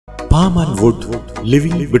Palm and Wood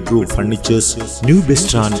Living Bedroom Furnitures New Best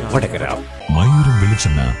Stand Vടകര. മയൂരം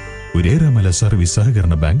വെളിച്ചെണ്ണ ഉരേരമല service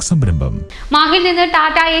സഹകരണ bank സംരംഭം. മാഹിൽ നിന്ന്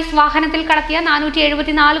ടാറ്റ എസ് വാഹനത്തിൽ കടത്തിയ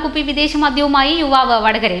 474 കുപ്പി വിദേശ മദ്യവുമായി യുവാവ്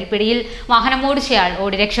വടകരയിൽ പിടിയിൽ. വാഹനം ഓടിച്ചയാൾ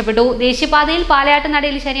ഓടി രക്ഷപ്പെട്ടു. ദേശീയപാതയിൽ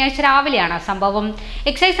പാലയാട്ടുനടയിൽ ശനിയാഴ്ച രാവിലെയാണ് സംഭവം.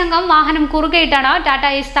 എക്സൈസ് സംഘം വാഹനം കുറുകെയിട്ടാണ് ടാറ്റ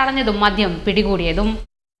എസ് തടഞ്ഞതും മദ്യം പിടികൂടിയതും.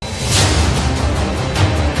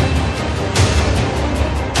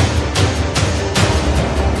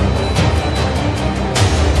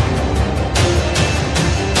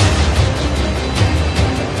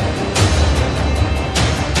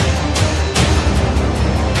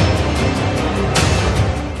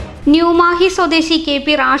 ന്യൂമാഹി സ്വദേശി KP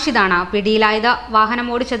റാഷിദാണ് പിടിയിലായത്. വാഹനം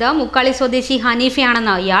ഓടിച്ചത് മുക്കളി സ്വദേശി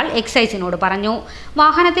ഹനീഫയാണെന്ന് ഇയാൾ എക്സൈസിനോട് പറഞ്ഞു.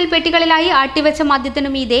 വാഹനത്തിൽ പെട്ടികളിലായി അട്ടിവെച്ച മദ്യത്തിനു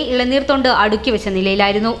മീതെ ഇളനീർത്തൊണ്ട് അടുക്കിവെച്ച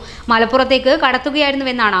നിലയിലായിരുന്നു. മലപ്പുറത്തേക്ക്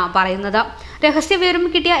കടത്തുകയായിരുന്നുവെന്നാണ് പറയുന്നത്. രഹസ്യവിവരം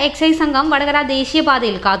കിട്ടിയ എക്സൈസ് സംഘം വടകര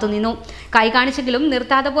ദേശീയപാതയിൽ കാത്തുനിന്നു. കൈ കാണിച്ചെങ്കിലും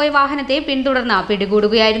നിർത്താതെ പോയ വാഹനത്തെ പിന്തുടർന്ന്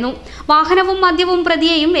പിടികൂടുകയായിരുന്നു. വാഹനവും മദ്യവും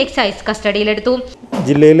പ്രതിയെയും എക്സൈസ് കസ്റ്റഡിയിലെടുത്തു.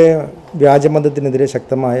 ജില്ലയിലെ വ്യാജമദ്യത്തിനെതിരെ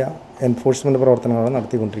ശക്തമായ എൻഫോഴ്സ്മെൻറ്റ് പ്രവർത്തനങ്ങളാണ്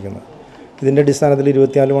നടത്തിക്കൊണ്ടിരിക്കുന്നത്. ഇതിൻ്റെ അടിസ്ഥാനത്തിൽ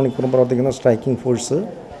 24 മണിക്കൂറും പ്രവർത്തിക്കുന്ന സ്ട്രൈക്കിംഗ് ഫോഴ്സ്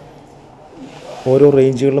ഓരോ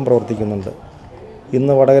റേഞ്ചുകളിലും പ്രവർത്തിക്കുന്നുണ്ട്.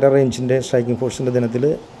 ഇന്ന് വടകര റേഞ്ചിൻ്റെ സ്ട്രൈക്കിംഗ് ഫോഴ്സിൻ്റെ ദിനത്തിൽ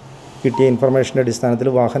കിട്ടിയ ഇൻഫർമേഷൻ്റെ അടിസ്ഥാനത്തിൽ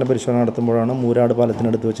വാഹന പരിശോധന നടത്തുമ്പോഴാണ് മൂരാട്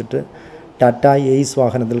പാലത്തിനടുത്ത് വെച്ചിട്ട് ടാറ്റ എയ്സ്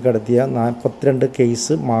വാഹനത്തിൽ കടത്തിയ 42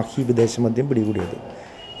 കേസ് മാഹി വിദേശമദ്യം പിടികൂടിയത്.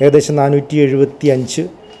 ഏകദേശം 475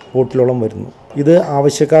 ബോട്ടിലോളം വരുന്നു. ഇത്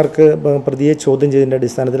ആവശ്യക്കാർക്ക് പ്രതിയെ ചോദ്യം ചെയ്തതിൻ്റെ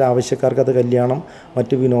അടിസ്ഥാനത്തിൽ ആവശ്യക്കാർക്ക് അത് കല്യാണം,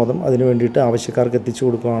 മറ്റ് വിനോദം, അതിനു വേണ്ടിയിട്ട് ആവശ്യക്കാർക്ക് എത്തിച്ചു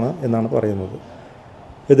കൊടുക്കുകയാണ് എന്നാണ് പറയുന്നത്.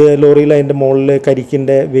 ഇത് ലോറിയിൽ അതിൻ്റെ മുകളിൽ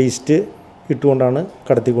കരിക്കിൻ്റെ വേസ്റ്റ് ഇട്ടുകൊണ്ടാണ്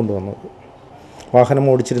കടത്തിക്കൊണ്ടുവന്നത്. വാഹനം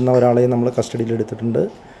ഓടിച്ചിരുന്ന ഒരാളെ നമ്മൾ കസ്റ്റഡിയിലെടുത്തിട്ടുണ്ട്.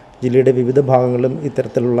 ജില്ലയുടെ വിവിധ ഭാഗങ്ങളിലും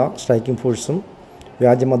ഇത്തരത്തിലുള്ള സ്ട്രൈക്കിംഗ് ഫോഴ്സും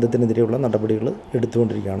വ്യാജമദ്യത്തിനെതിരെയുള്ള നടപടികൾ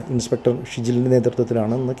എടുത്തുകൊണ്ടിരിക്കുകയാണ്. ഇൻസ്പെക്ടർ ഷിജിലിന്റെ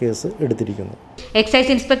നേതൃത്വത്തിലാണ് ഇന്ന് കേസ് എടുത്തിരിക്കുന്നത്.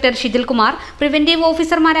 Excise inspector Shijil Kumar, preventive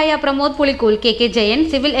ഓഫീസർമാരായ Pramod Pulikkool, KK Jayan,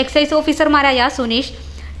 civil excise ഓഫീസർമാരായ സുനീഷ്,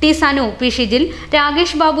 T സനു, P ഷിജിൽ,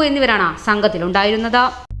 രാകേഷ് ബാബു എന്നിവരാണ് സംഘത്തിലുണ്ടായിരുന്നത്.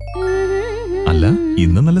 അല്ല,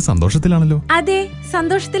 ഇന്ന് നല്ല സന്തോഷത്തിലാണല്ലോ. അതെ,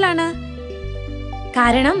 സന്തോഷത്തിലാണ്.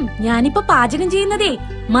 കാരണം ഞാനിപ്പോ പാചകം ചെയ്യുന്നതേ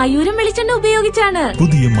മയൂരം വെളിച്ചെണ്ണ ഉപയോഗിച്ചാണ്.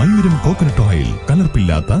 പുതിയ മയൂരം കോക്കനട്ട് ഓയിൽ,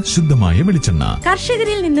 കലർപ്പില്ലാത്ത ശുദ്ധമായ വെളിച്ചെണ്ണ.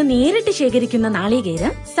 കർഷകരിൽ നിന്ന് നേരിട്ട് ശേഖരിക്കുന്ന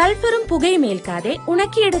നാളികേരം സൾഫറും പുകയും ഏൽക്കാതെ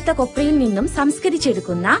ഉണക്കിയെടുത്ത കൊപ്രയിൽ നിന്നും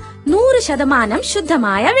സംസ്കരിച്ചെടുക്കുന്ന 100%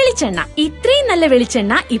 ശുദ്ധമായ വെളിച്ചെണ്ണ. ഇത്രയും നല്ല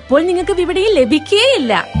വെളിച്ചെണ്ണ ഇപ്പോൾ നിങ്ങൾക്ക് വിപണിയിൽ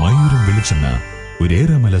ലഭിക്കുകയില്ല. മയൂരം വെളിച്ചെണ്ണ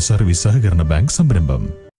ഉരേരമല സർവീസ് സഹകരണ ബാങ്ക് സംരംഭം.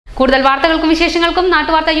 കൂടുതൽ വാർത്തകൾക്കും വിശേഷങ്ങൾക്കും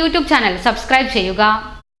നാട്ടുവാർത്ത യൂട്യൂബ് ചാനൽ സബ്സ്ക്രൈബ് ചെയ്യുക.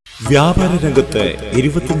 വ്യാപാര രംഗത്ത്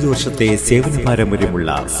 25 വർഷത്തെ സേവന പാരമ്പര്യമുള്ള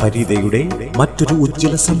ഫരീദയുടെ മറ്റൊരു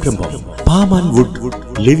ഉജ്ജ്വല സംരംഭം palm and would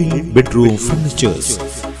living bedroom furnitures.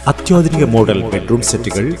 അത്യാധുനിക മോഡൽ ബെഡ്റൂം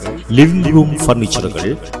സെറ്റുകൾ, ലിവിംഗ് റൂം ഫർണിച്ചറുകൾ,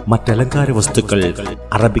 മറ്റലങ്കാര വസ്തുക്കൾ,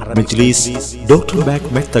 അറബിക് മജ്ലിസ്, doctor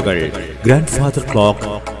bag മെത്തകൾ, grand father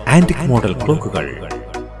clock, antique model ക്ലോക്കുകൾ.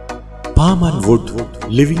 Palm and Wood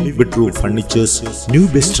Living Bedroom Furnitures New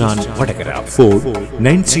Best Stand Vടകര. Phone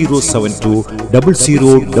 9072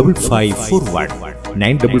 005541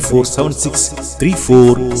 94476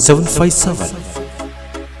 34757.